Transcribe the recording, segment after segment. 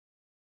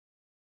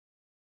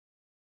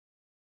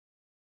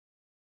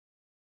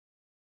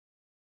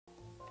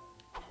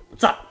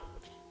What's up?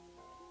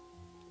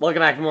 Welcome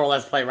back to more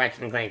Let's Play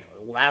Ratchet and Clank.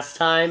 Last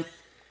time,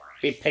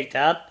 we picked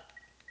up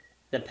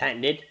the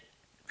patented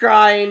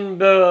drying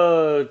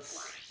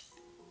boots.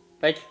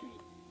 But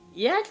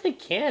you actually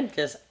can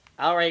just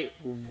outright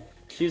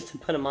choose to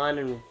put them on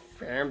and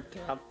wear them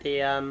throughout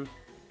the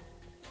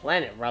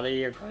planet, rather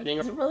you're grinding.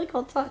 It's a really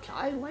cool touch.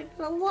 I like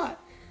it a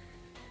lot.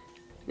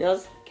 You know,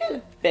 it's kind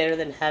of better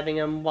than having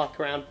them walk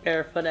around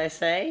barefoot, I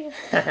say.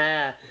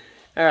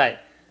 Alright,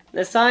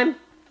 this time,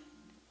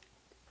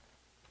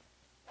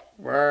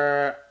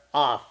 we're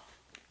off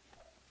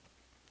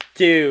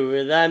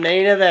to the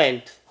main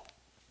event.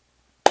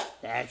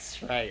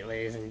 That's right,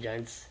 ladies and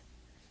gents.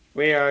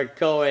 We are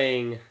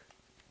going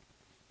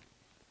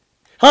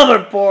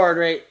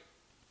hoverboard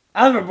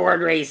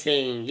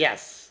racing.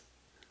 Yes.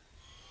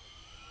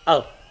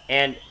 Oh,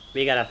 and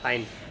we gotta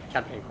find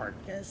Captain Cork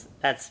because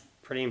that's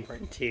pretty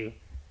important too.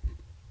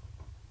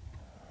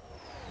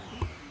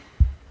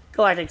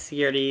 Galactic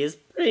security is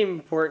pretty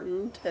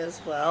important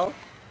as well.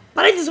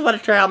 But I just want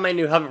to try out my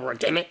new hoverboard,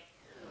 damn it!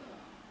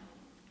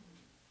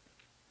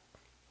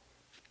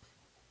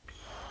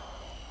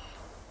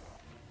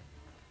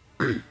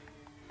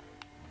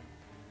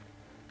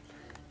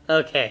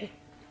 Okay.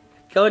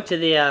 Go to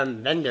the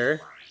vendor.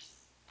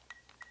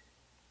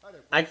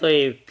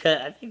 Actually,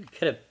 I think we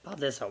could have bought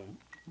this a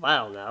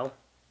while now.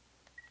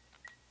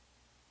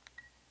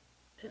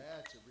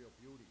 That's a real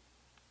beauty.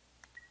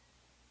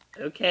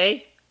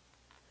 Okay.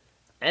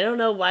 I don't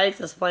know why it's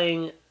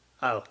displaying.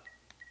 Oh.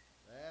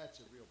 That's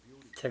a real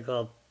beauty. Took a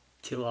little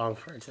too long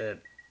for it to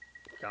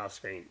go off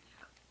screen.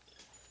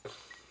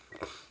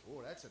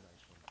 Oh, that's a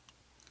nice one.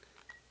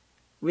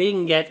 We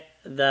can get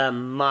the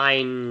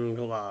mine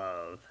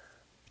glove.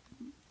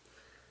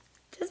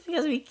 Just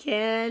because we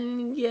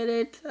can get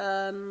it,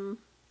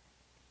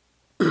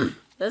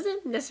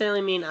 doesn't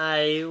necessarily mean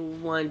I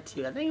want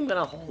to. I think I'm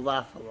gonna hold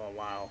off a little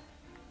while.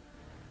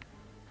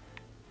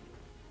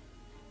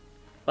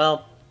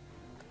 Well,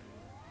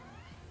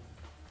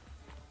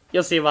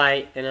 you'll see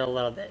why in a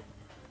little bit.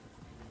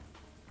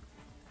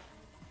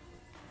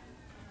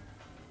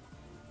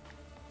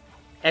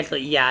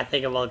 Actually, yeah, I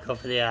think I will go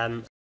for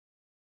the,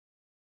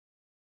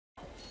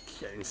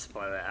 shouldn't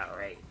spoil it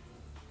outright.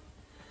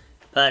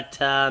 But,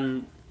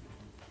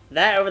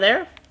 that over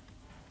there,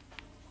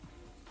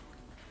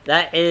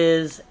 that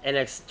is an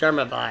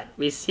extermibot.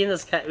 We've seen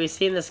this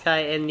guy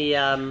in the,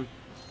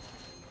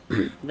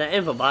 the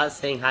infobot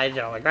saying hi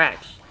to Darla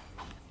Gratch.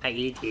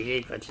 I.e.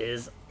 TJ, which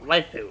is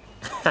waifu.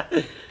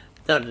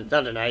 don't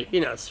deny it,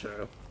 you know it's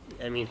true.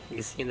 I mean,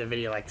 you've seen the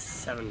video like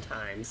 7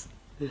 times.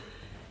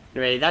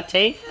 Anyway, that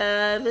tank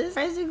is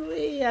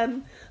basically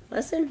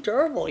less than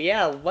durable.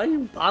 Yeah,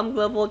 one bomb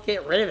glove will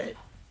get rid of it.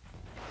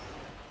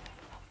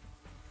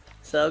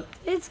 So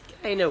it's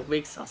kind of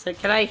weak sauce.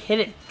 Can I hit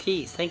it,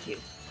 please? Thank you.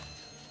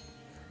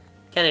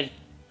 Kind of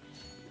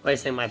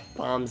wasting my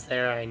bombs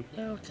there. I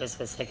know, just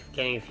for the sake of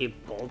getting a few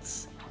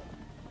bolts.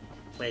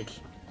 Like,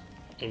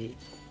 if you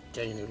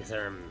take into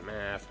consider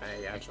math,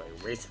 I actually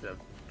wasted a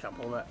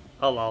couple. But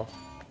oh well.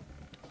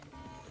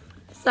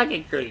 Let's not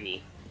get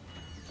greedy.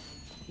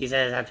 He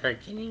says after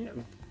getting a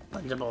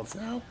bunch of bolts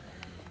now.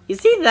 You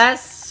see that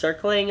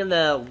circling in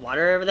the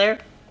water over there?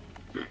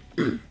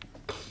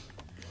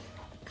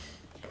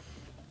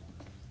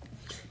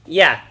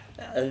 Yeah,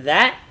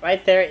 that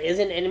right there is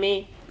an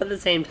enemy, but at the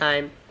same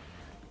time,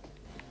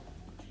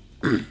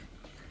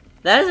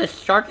 that is a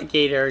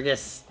shark-gator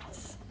just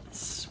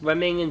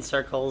swimming in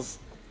circles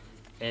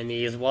in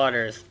these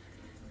waters.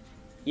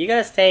 You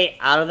gotta stay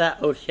out of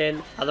that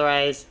ocean,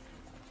 otherwise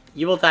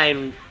you will die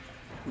in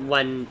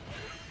one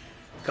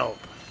gulp.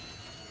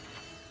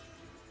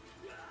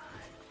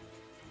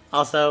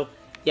 Also,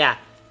 yeah,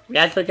 we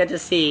actually get to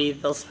see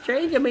those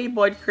strange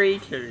amoeboid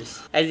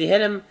creatures. As you hit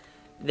them,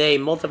 they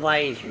multiply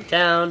and shoot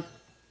down.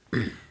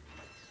 You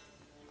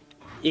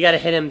gotta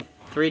hit them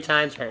 3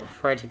 times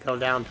for it to go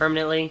down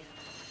permanently.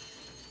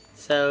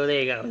 So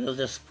there you go, they'll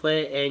just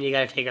split and you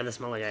gotta take out the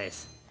smaller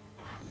guys.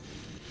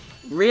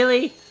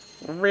 Really,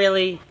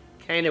 really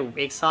kind of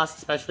weak sauce,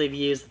 especially if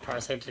you use the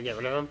power save to get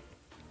rid of them.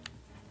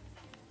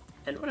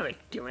 And what am I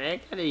doing?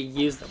 I gotta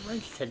use the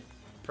wrench to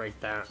break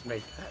that,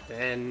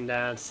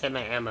 and save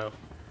my ammo.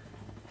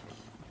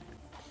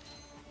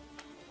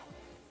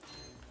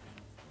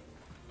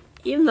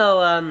 Even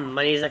though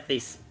money is actually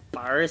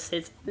sparse,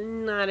 it's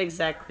not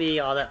exactly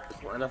all that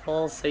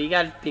plentiful, so you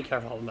gotta be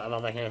careful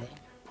about that kind of thing.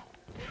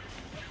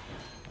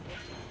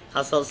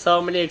 Also,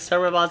 so many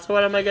exterminabots,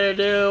 what am I gonna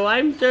do?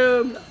 I'm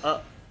doomed!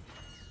 Oh.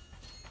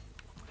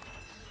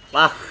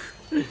 Wow.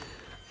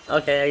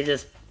 Okay, I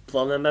just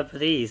blow them up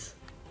with ease.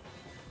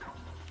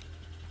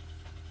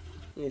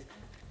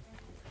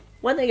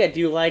 One thing I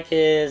do like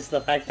is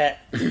the fact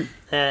that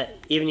that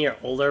even your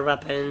older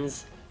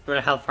weapons, no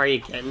matter how far you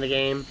get in the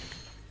game,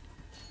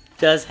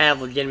 does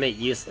have legitimate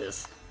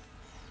uses.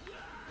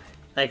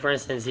 Like for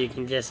instance, you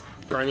can just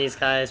burn these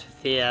guys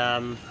with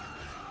the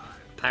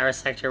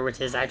pyrosector,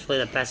 which is actually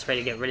the best way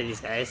to get rid of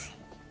these guys.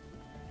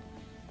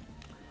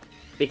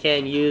 We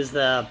can use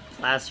the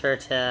blaster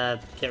to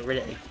get rid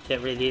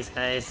of these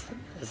guys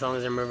as long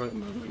as they're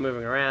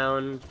moving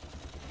around.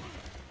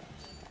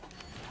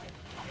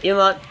 You know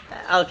what?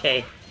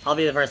 Okay, I'll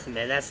be the first to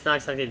admit, that's not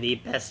exactly the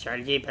best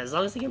strategy, but as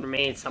long as they can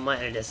remain somewhat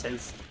at a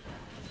distance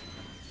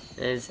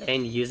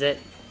and use it,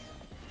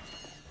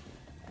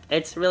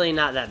 it's really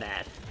not that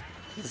bad.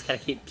 Just gotta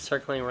keep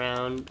circling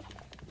around.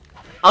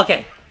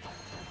 Okay.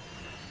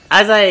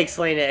 As I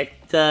explained it, it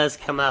does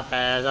come up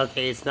as,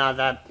 okay, it's not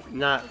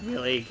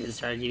really a good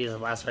strategy to use the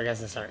blast strike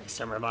as a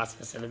summer boss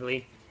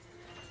specifically.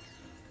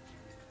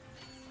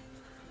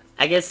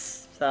 I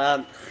guess,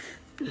 okay,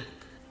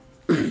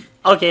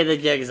 the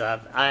jig's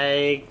up.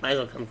 I might as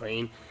well come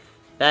clean.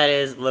 That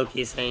is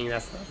Loki saying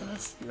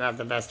that's not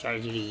the best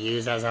strategy to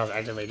use as I was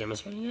actively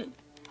demonstrating it.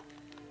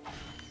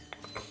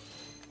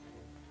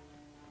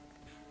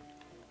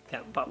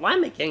 Yeah, but why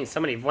am I getting so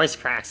many voice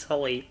cracks?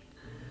 Holy.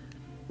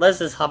 Let's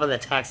just hop on the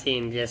taxi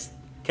and just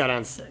go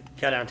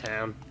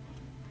downtown.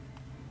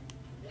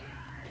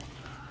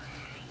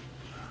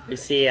 We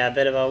see a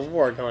bit of a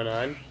war going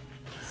on.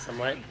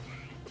 Somewhat.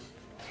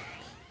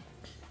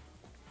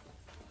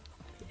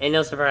 And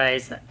no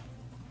surprise.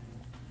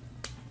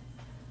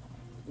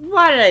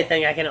 Why did I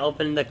think I can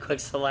open the quick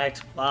select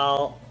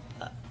while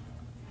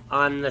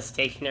on the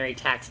stationary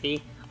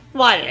taxi?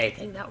 Why did I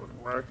think that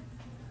would work?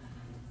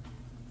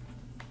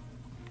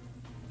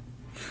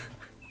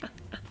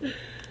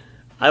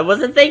 I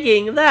wasn't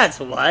thinking, that's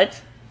what.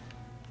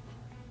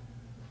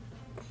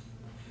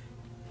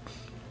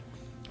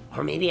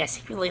 Or maybe I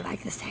secretly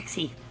like this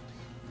taxi.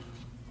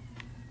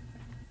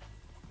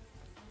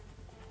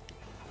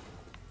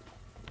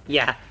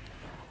 Yeah.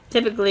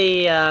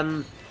 Typically,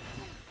 the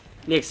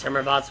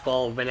exterminator bots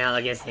will win out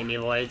against enemy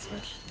voids,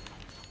 which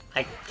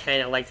I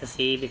kind of like to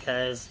see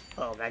because,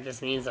 well, that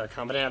just means they're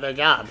competent at their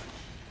job.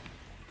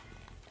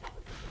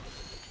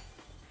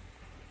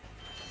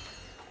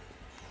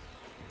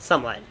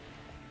 Somewhat.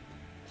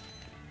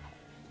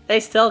 They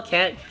still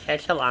can't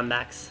catch a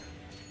Lombax.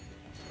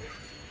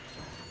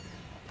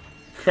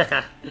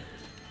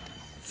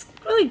 It's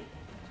really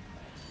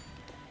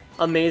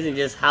amazing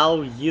just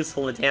how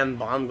useful the damn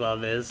bomb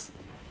glove is.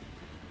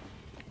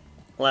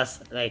 Unless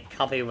they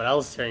copy what I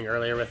was doing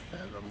earlier with the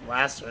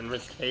blaster, in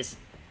which case...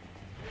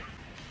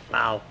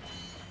 Wow.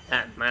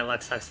 My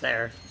luck sucks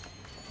there.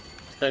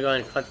 Just gonna go ahead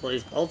and collect all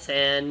these bolts,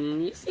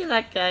 and you see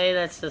that guy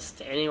that's just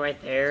standing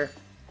right there?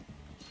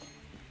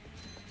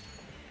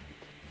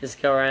 Just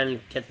go around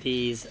and get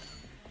these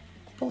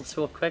bolts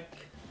real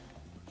quick.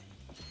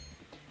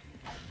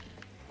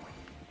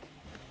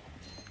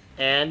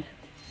 And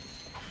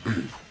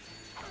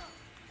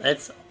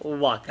let's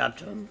walk up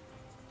to him.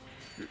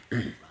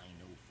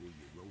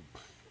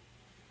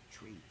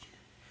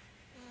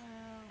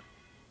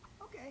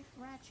 Okay,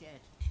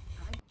 Ratchet.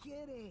 I'm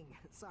kidding.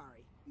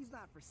 Sorry, he's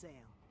not for sale.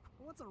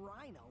 What's a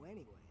rhino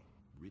anyway?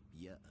 Rip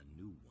ya a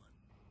new one.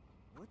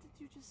 What did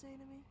you just say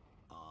to me?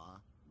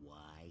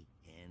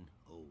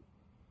 R-Y-N-O.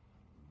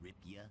 Rip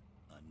ya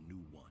a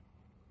new one.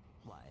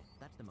 Why,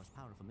 that's the most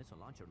powerful missile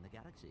launcher in the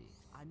galaxy.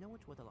 I know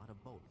it's worth a lot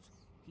of bolts.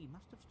 He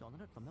must have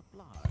stolen it from the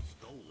Blar.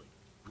 Stolen?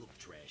 Look,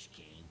 trash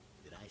can.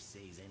 Did I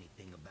say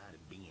anything about it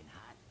being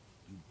hot?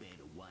 You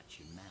better watch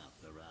your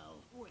mouth or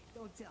I'll... Wait,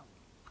 don't tell me.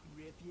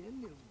 Rip you a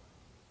new one.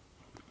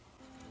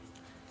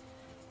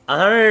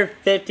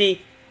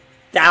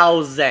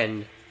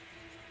 150,000.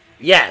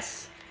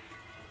 Yes.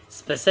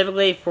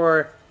 Specifically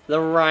for the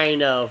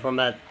rhino from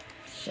a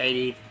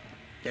shady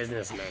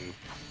businessman.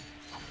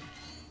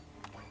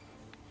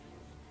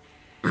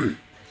 If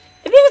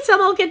you can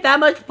somehow get that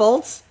much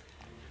bolts,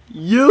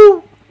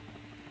 you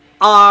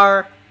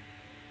are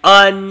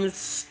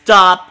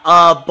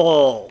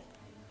unstoppable.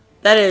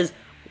 That is,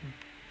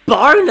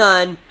 bar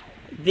none,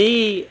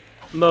 the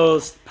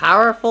most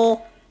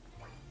powerful,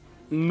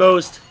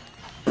 most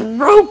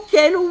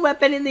broken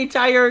weapon in the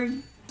entire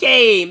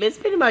game. It's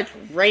pretty much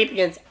rape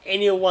against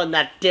anyone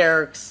that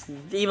dares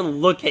even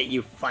look at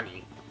you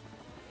funny.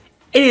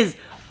 It is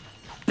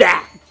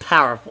that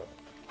powerful.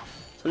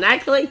 So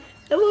naturally,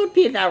 it won't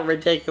be that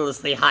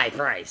ridiculously high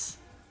price.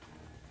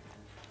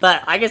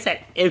 But like I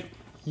said, if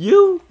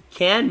you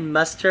can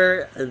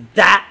muster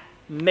that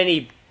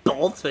many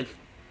bolts, with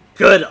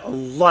good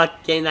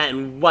luck getting that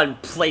in one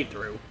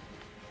playthrough.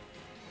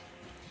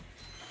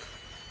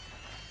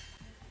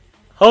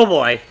 Oh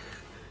boy.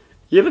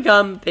 You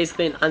become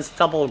basically an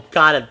unstoppable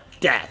god of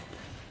death.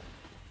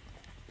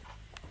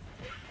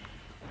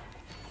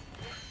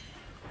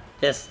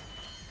 Just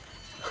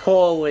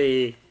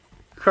holy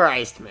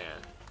Christ, man.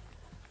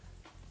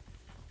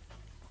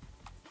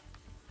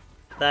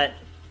 But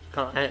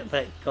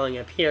going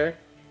up here,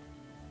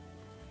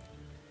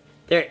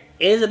 there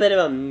is a bit of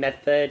a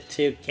method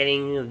to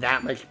getting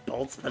that much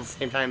bolts, but at the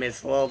same time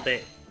it's a little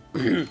bit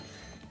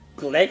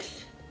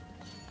glitched,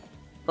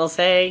 I'll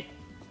say.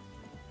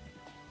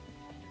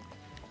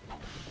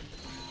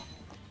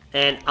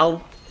 And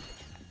I'll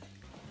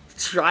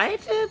try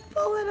to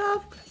pull it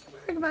off,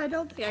 but I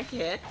don't think I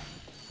can.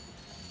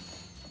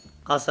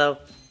 Also,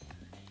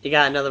 you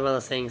got another one of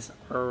those things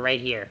right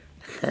here.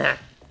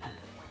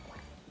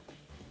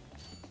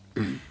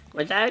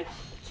 Which I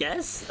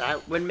guess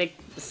that would make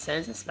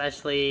sense,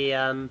 especially,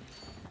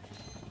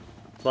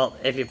 well,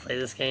 if you play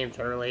this game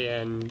thoroughly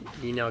and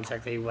you know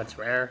exactly what's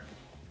rare.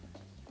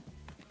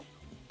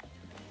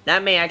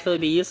 That may actually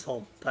be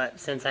useful, but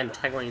since I'm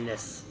tackling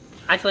this...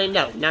 Actually,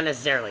 no, not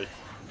necessarily.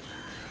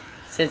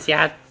 Well,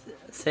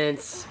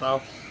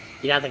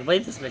 you have to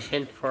complete this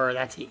mission for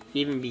that to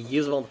even be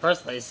usable in the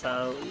first place,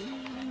 so...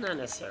 Not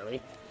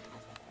necessarily.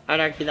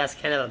 I'd argue that's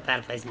kind of a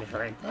bad placement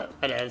for it,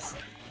 but it is.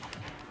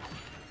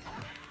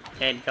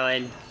 And go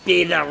and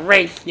be the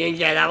wrench ninja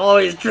that I've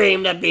always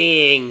dreamed of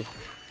being!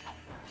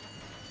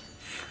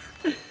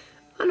 I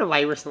don't know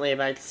why recently,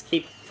 but I just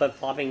keep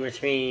flip-flopping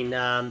between,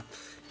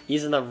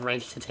 using the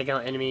wrench to take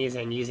out enemies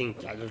and using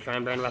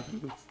Gadgetron brand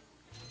weapons.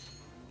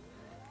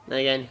 And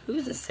again,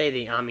 who's to say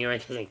the Omni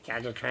wrench isn't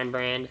Gadgetron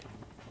brand?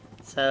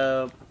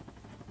 So,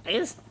 I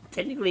guess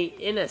technically,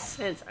 in a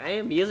sense, I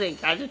am using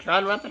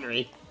Gadgetron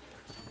weaponry.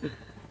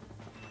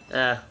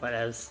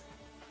 Whatevs.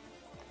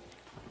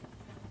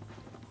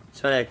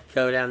 Just want to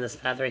go down this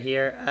path right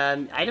here.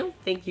 I don't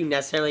think you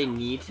necessarily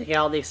need to get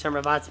all the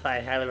external bots, but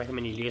I highly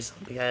recommend you do so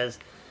because,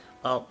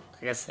 well,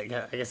 like I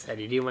said,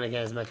 you do want to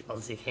get as much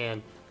bullets as you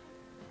can.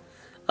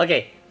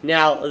 Okay,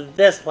 now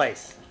this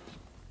place.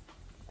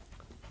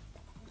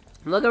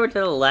 Look over to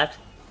the left.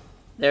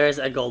 There's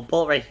a gold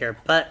bolt right here,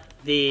 but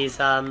these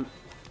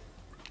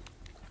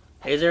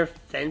laser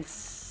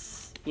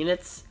fence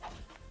units,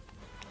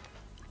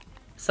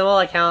 some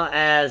will count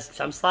as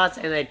jump slots,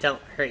 and they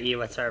don't hurt you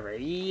whatsoever.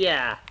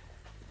 Yeah,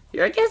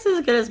 your guess is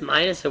as good as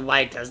mine as to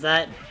why it does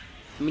that.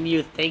 I mean,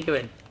 you think it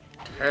would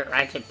hurt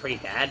Ratchet pretty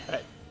bad,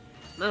 but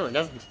no, it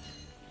doesn't.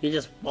 You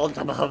just won't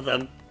jump above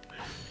them.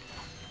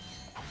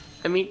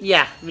 I mean,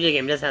 yeah, video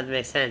game doesn't have to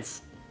make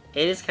sense.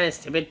 It is kind of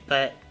stupid,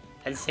 but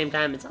at the same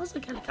time, it's also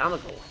kind of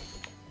comical.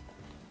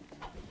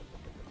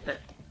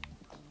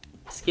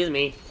 Excuse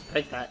me,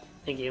 like that.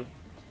 Thank you.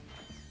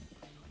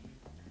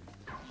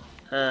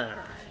 Alright.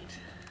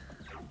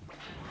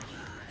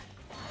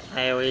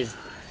 I always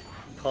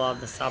pull out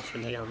the stops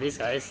when taking on these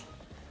guys.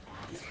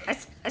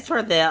 I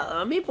swear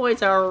the meat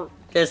boys are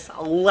just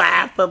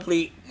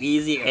laughably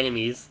easy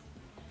enemies.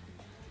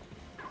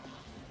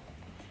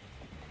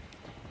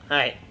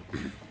 Alright.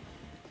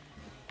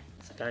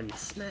 So time to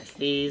smash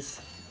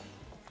these.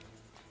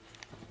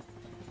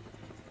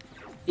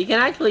 You can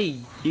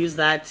actually use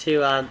that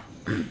to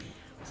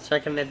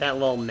circumvent that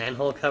little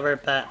manhole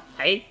cover, but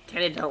I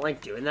kind of don't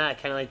like doing that. I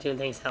kind of like doing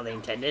things how they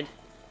intended.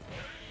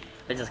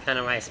 Which is kind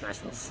of why I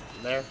smashed this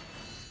there.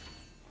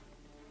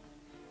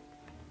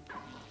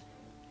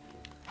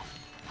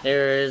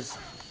 There's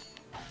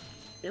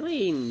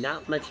really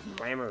not much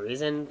rhyme or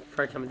reason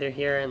for coming through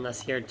here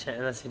unless you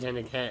tend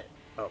to get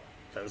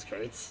those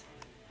crates.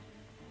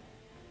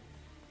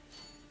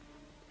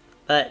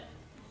 But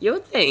you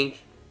would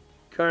think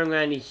going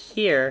around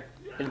here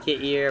would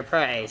get you your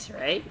prize,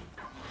 right?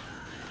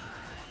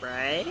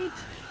 Right?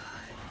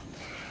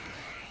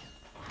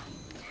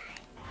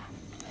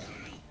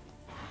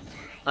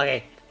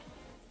 Okay,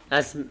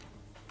 that's kind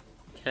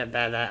of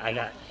bad that I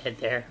got hit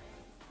there.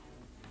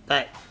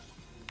 But,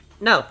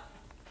 no.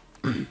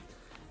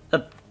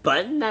 The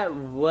button that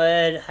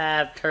would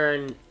have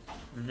turned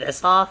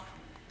this off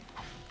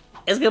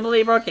is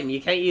completely broken.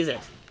 You can't use it.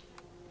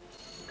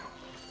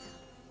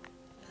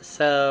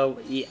 So,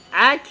 what you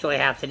actually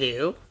have to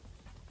do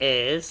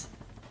is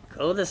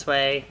go this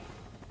way,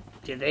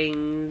 do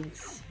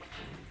things.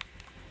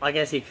 Well, I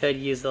guess you could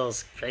use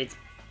those crates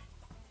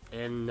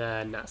and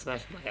not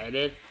smash them like I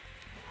did.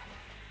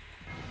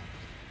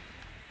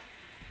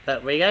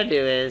 But what you gotta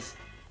do is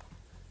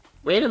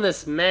wait on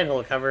this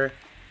manhole cover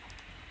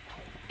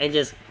and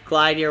just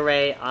glide your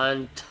way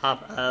on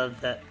top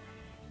of the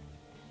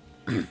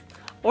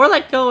or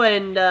let go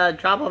and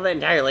drop off it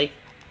entirely.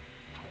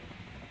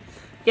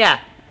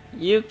 Yeah,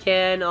 you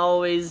can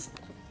always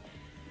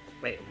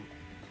wait.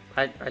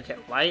 Ratchet,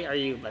 why are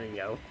you letting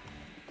go?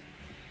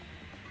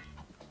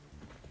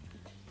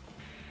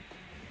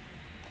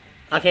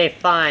 Okay,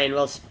 fine.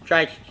 We'll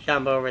strike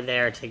jump over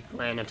there to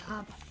land on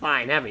top.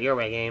 Fine, have it your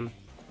way, game.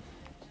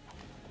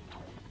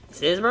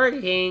 This is Burger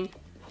King.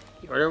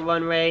 You order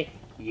one way,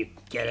 you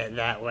get it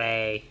that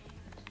way.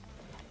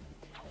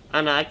 I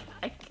don't know,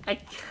 I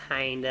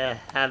kinda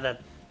have a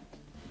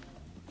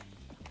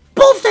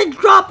bullshit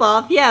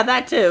drop-off! Yeah,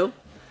 that too.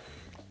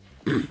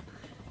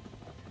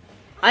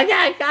 I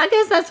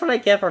guess that's what I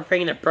get for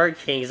bringing a Burger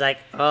King. It's like,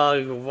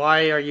 oh,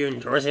 why are you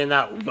endorsing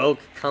that woke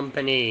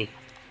company?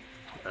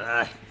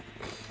 I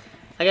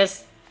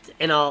guess,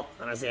 in all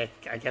honesty,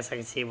 I guess I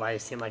can see why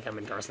it seemed like I'm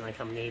endorsing that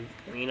company.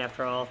 I mean,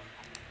 after all,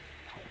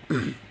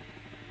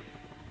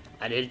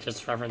 I did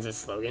just reference its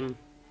slogan.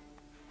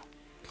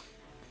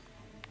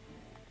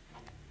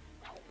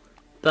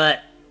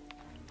 But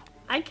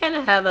I kind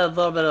of have a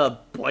little bit of a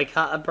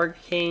boycott of Burger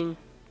King.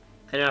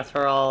 And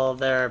after all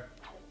their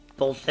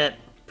bullshit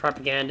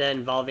propaganda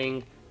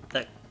involving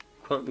the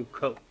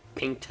quote-unquote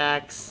pink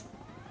tax.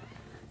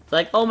 It's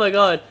like, oh my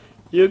god,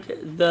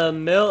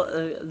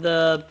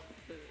 the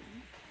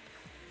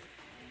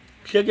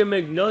chicken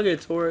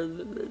McNuggets or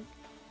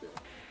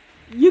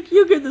you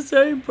get the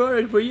same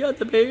product, but you have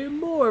to pay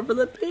more for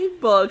the pink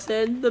box,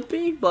 and the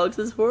pink box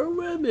is for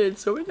women,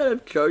 so we gotta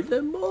charge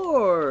them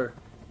more.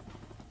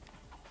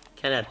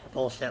 Kind of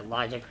bullshit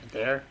logic right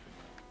there.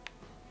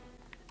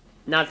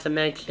 Not to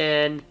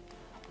mention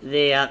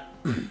the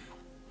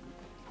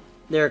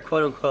their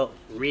quote-unquote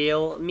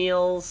real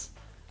meals,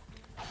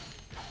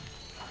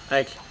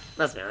 which,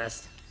 let's be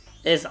honest,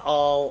 is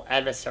all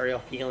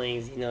adversarial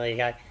feelings. You know, you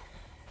got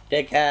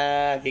dick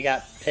up, you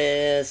got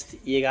pissed,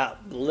 you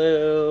got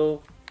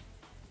blue,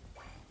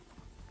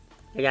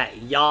 you got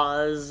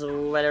yaws,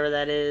 whatever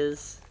that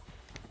is,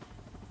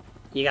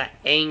 you got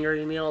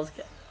angry meals.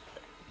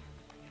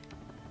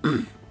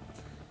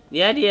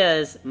 The idea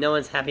is no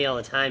one's happy all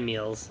the time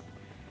meals,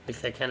 which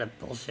their kind of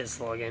bullshit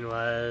slogan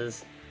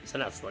was. So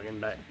not slogan,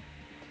 but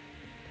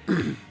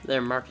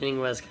their marketing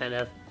was kind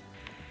of,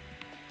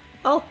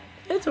 oh,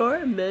 it's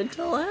our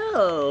mental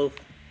health.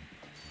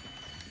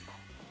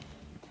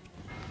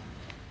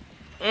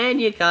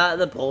 And you got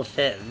the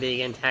bullshit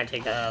vegan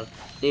tactic of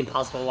the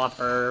Impossible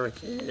Whopper,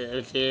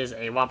 which is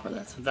a Whopper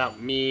that's without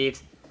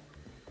meat.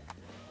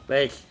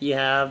 Which you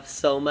have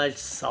so much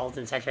salt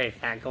and saturated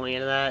fat going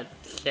into that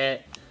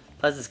shit.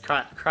 Plus this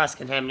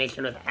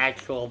cross-contamination with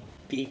actual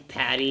beef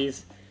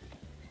patties.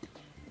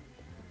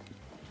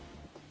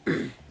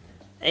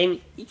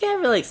 And you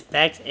can't really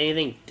expect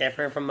anything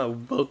different from a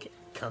woke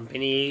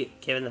company,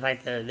 given the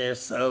fact that they're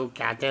so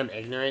goddamn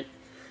ignorant.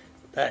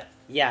 But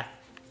yeah,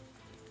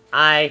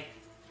 I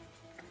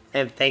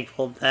am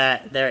thankful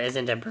that there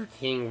isn't a Burger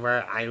King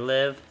where I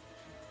live.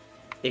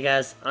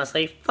 Because,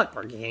 honestly, fuck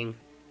Burger King.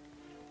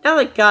 Now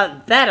I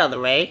got that out of the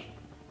way.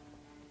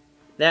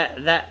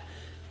 During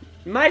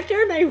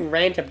my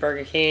rant at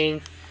Burger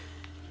King,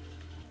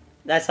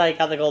 that's how I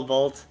got the gold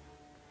bolt.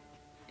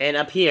 And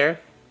up here,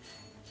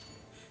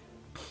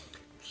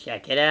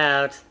 check it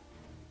out.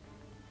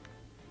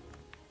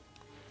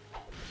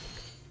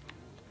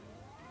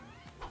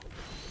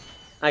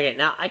 Okay,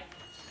 now I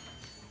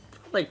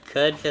probably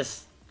could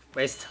just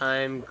waste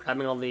time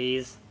grabbing all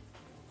these.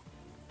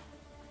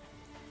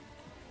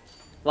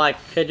 Well, I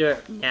could do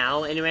it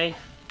now anyway.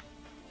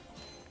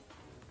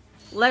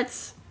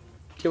 Let's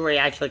do what we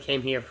actually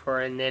came here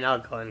for, and then I'll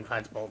go and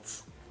collect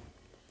bolts.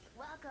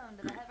 Welcome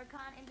to the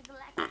HoverCon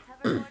Intergalactic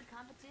Hoverboard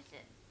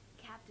Competition.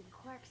 Captain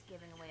Quark's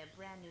giving away a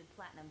brand new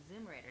Platinum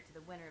Zoomerator to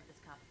the winner of this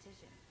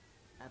competition.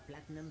 A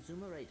platinum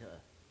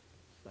zoomerator.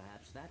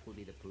 Perhaps that will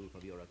be the proof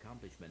of your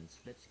accomplishments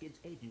that Skid's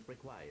agent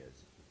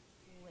requires.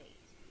 Wait,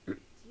 do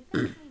you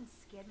guys mean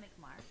Skid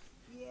McMark?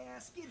 Yeah,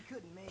 Skid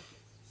couldn't make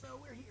it, so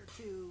we're here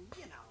to,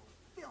 you know,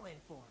 fill in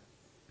for him.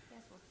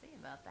 Guess we'll see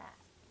about that.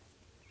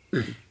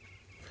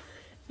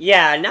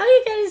 Yeah, now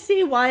you gotta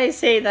see why I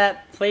say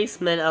that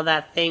placement of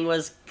that thing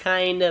was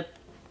kind of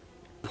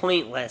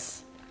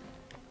pointless.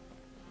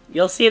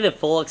 You'll see the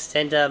full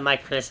extent of my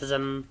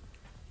criticism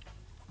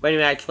when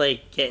we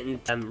actually get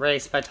into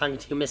race by talking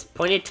to Miss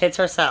Pointed Tits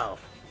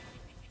herself.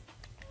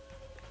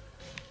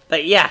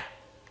 But yeah,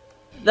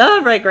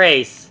 the break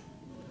race.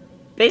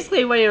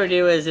 Basically what you're gonna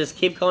do is just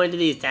keep going to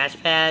these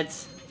dash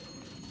pads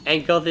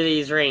and go through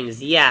these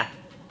rings. Yeah,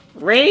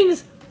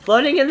 rings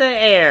floating in the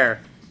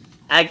air.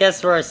 I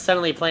guess we're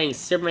suddenly playing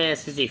Superman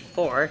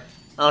 64.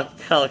 Oh,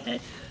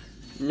 okay.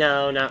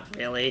 No, not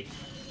really.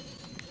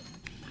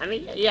 I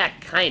mean, yeah,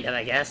 kind of,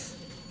 I guess.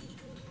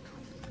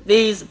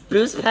 These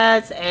boost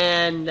pads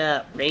and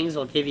rings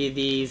will give you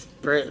these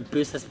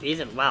boost of speeds,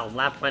 and wow,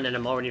 lap 1 and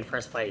I'm already in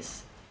first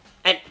place.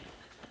 And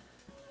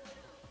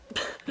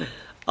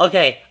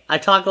okay, I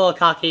talk a little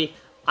cocky.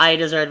 I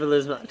deserve to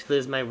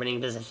lose my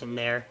winning position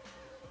there.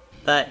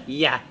 But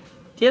yeah,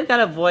 you've got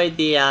to avoid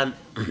the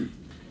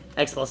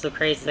explosive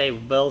crates. They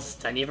will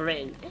stun you from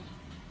it.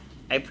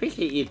 I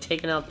appreciate you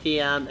taking out the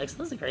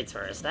explosive crates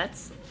first.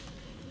 That's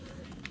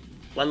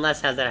one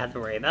less hazard I have to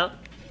worry about.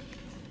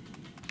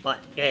 Well,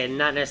 yeah,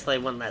 not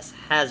necessarily one less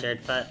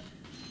hazard, but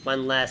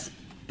one less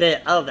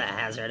bit of that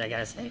hazard, I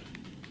gotta say.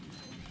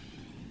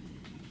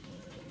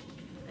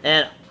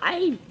 And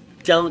I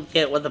don't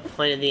get what the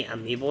point of the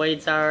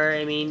amoeboids are.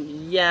 I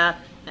mean, yeah,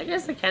 I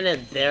guess they're kind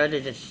of there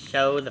to just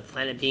show the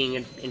planet being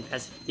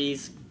infested with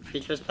these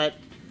creatures, but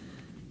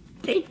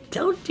they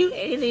don't do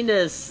anything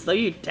to slow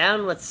you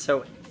down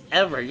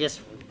whatsoever.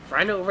 Just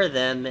run over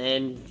them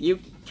and you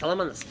kill them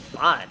on the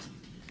spot.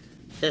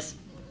 Just,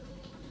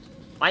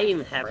 why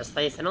even have first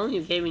place? I don't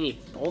even give any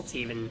bolts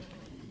even.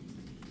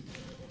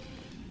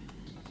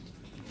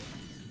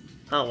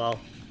 Oh well,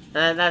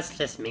 that's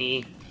just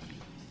me.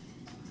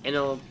 And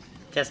it'll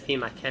just be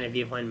my kind of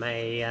viewpoint,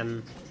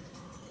 my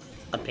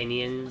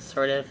opinion,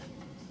 sort of.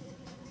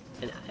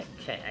 And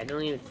okay, I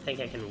don't even think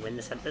I can win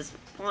this at this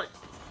point.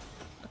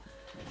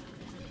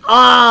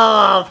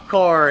 Oh, of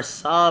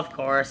course, of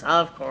course,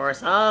 of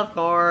course, of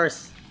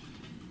course.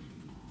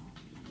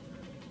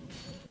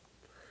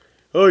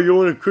 Oh, you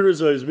want to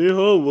criticize me,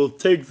 huh? Well,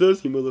 take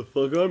this, you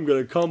motherfucker. I'm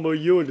gonna combo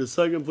you into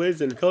second place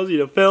and cause you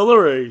to fail the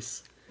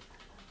race.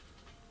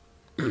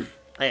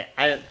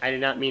 I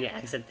did not mean to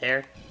exit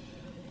there.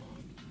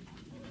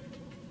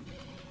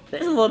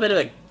 There's a little bit of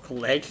a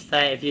glitch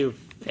that if you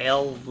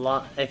fail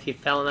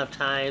enough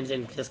times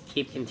and just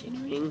keep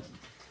continuing,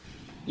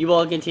 you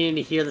will continue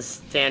to hear the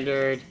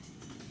standard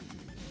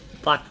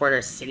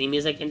Blackwater City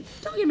music. And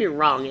don't get me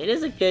wrong, it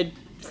is a good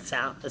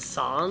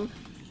song,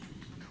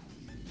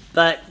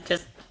 but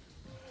just,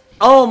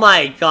 oh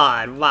my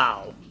god,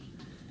 wow.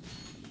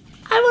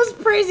 I was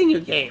praising you,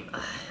 game.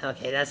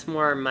 Okay, that's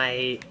more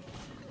my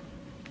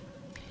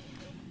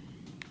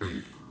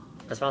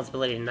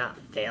responsibility to not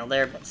fail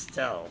there, but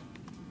still.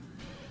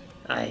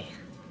 I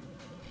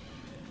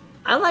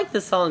like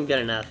the song good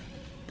enough,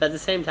 but at the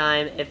same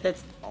time, if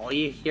it's all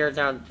you hear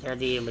throughout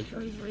the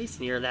majority of the race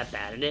and you're that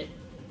bad at it,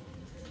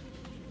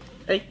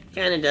 it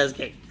kind of does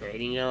get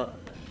grating, you know,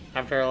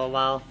 after a little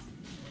while.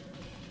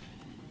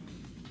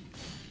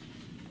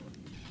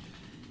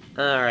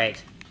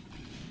 Alright.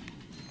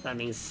 That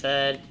being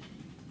said,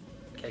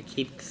 gotta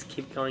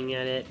keep going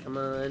at it, come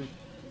on.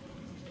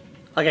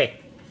 Okay,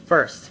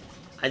 first,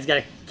 I just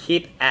gotta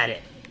keep at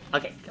it.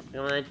 Okay,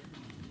 come on.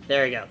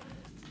 There we go.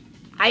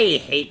 I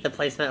hate the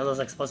placement of those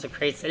explosive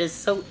crates. It is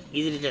so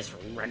easy to just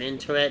run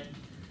into it.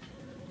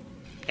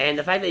 And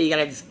the fact that you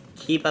gotta just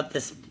keep up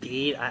the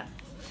speed at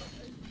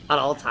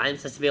all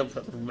times just to be able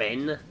to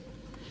win,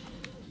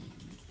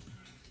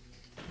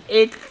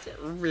 it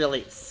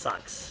really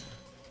sucks.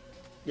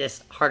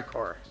 Just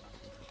hardcore.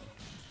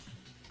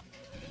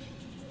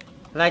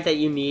 The fact that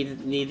you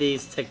need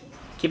these to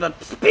keep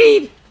up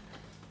speed!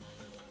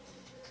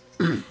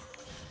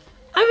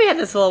 I've been at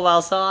this a little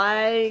while, so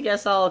I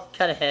guess I'll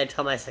cut ahead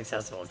to my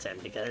successful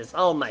attempt, because,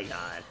 oh my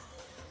god.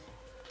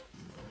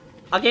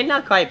 Okay,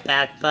 not quite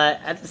back,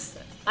 but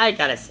I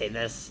gotta say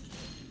this.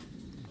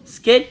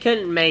 Skid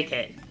couldn't make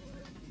it.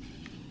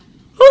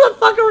 Who the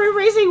fuck are we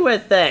racing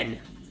with, then?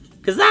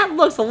 Because that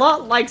looks a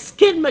lot like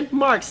Skid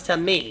McMarks to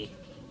me.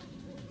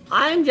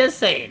 I'm just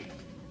saying.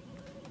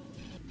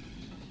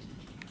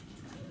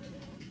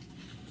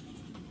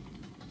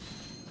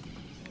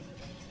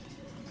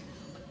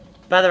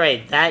 By the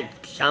way,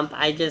 that jump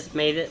I just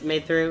made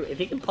through, if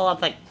you can pull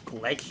off that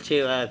glitch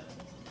to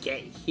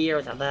get here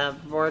without the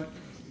hoverboard,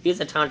 use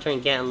the taunter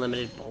and get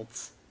unlimited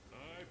bolts.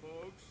 Hi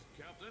folks,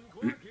 Captain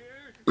Clank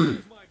here.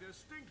 It is my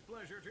distinct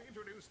pleasure to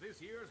introduce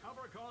this year's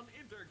HoverCon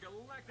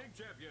Intergalactic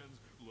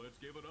Champions. Let's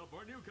give it up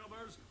for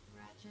newcomers.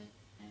 Ratchet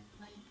and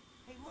Clank.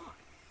 Hey, look,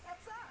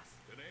 that's us.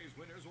 Today's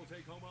winners will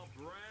take home a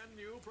brand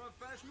new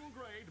professional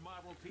grade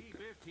Model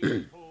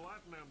T15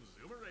 Platinum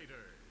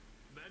Zoomerator.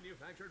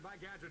 Manufactured by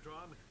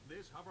Gadgetron,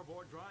 this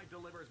hoverboard drive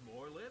delivers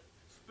more lift,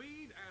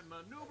 speed, and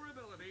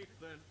maneuverability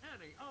than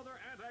any other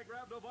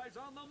anti-grav device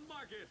on the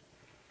market.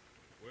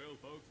 Well,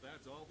 folks,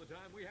 that's all the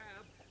time we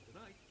have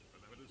tonight.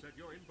 Remember to set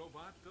your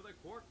infobot to the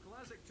Quark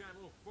Classic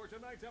channel for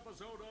tonight's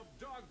episode of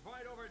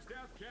Dogfight Over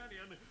Death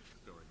Canyon,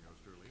 starring yours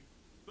truly.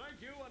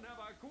 Thank you and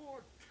have a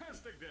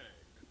quartastic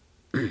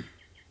day.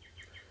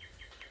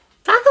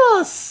 Talk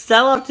about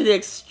sellout to the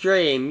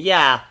extreme,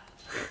 yeah.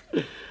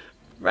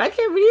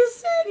 Ratchet, when you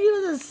said he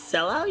was a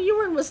sellout, you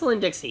weren't whistling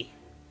Dixie.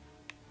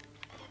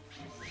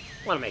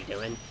 What am I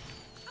doing?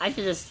 I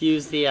should just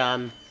use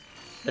the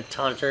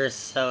taunter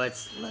so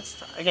it's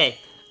less... Okay.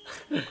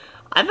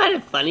 I find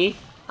it funny.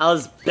 I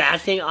was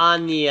bashing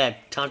on the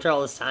taunter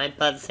all this time,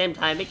 but at the same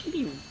time, it can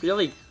be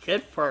really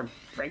good for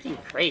breaking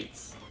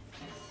crates.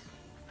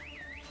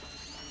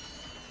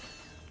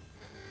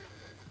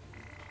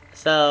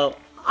 So,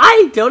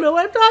 I don't know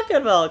what I'm talking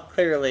about,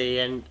 clearly,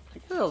 and I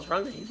guess I was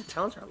wrong to use the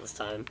taunter all this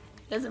time.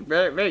 It's a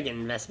very, very good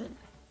investment.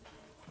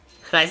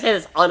 And I say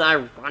this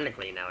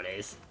unironically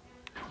nowadays.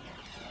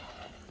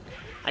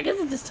 I guess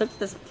it just took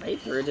this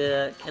playthrough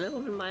to kind of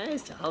open my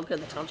eyes to how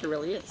good the taunter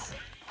really is.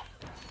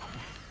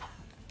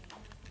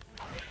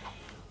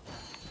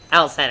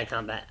 Outside of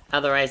combat.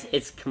 Otherwise,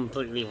 it's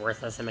completely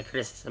worthless and my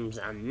criticisms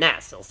on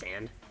that still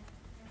stand.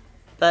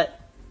 But,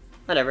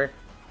 whatever.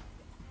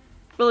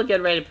 Really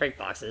good way to break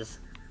boxes.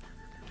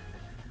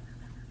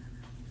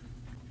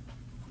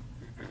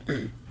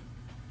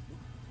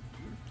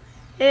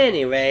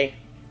 Anyway,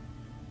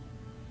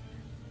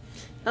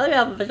 now that we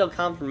have official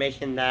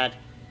confirmation that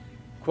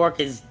Quark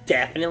is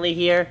definitely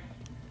here,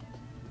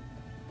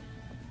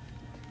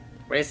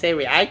 we're gonna say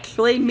we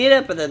actually meet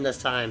up with him this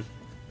time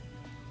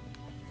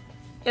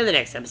in the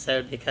next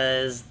episode,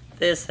 because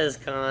this has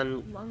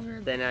gone longer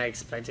than I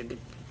expected.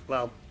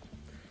 Well,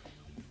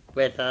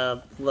 with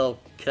a little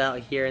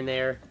cutout here and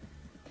there.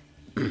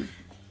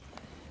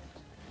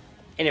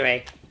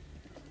 Anyway,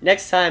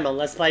 next time on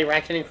Let's Play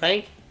Ratchet and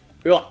Clank,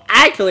 we will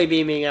actually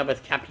be meeting up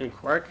with Captain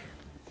Quark.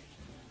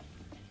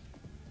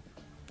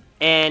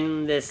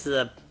 And this is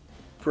a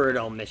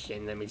brutal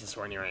mission, let me just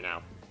warn you right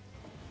now.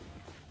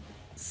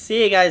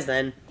 See you guys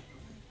then.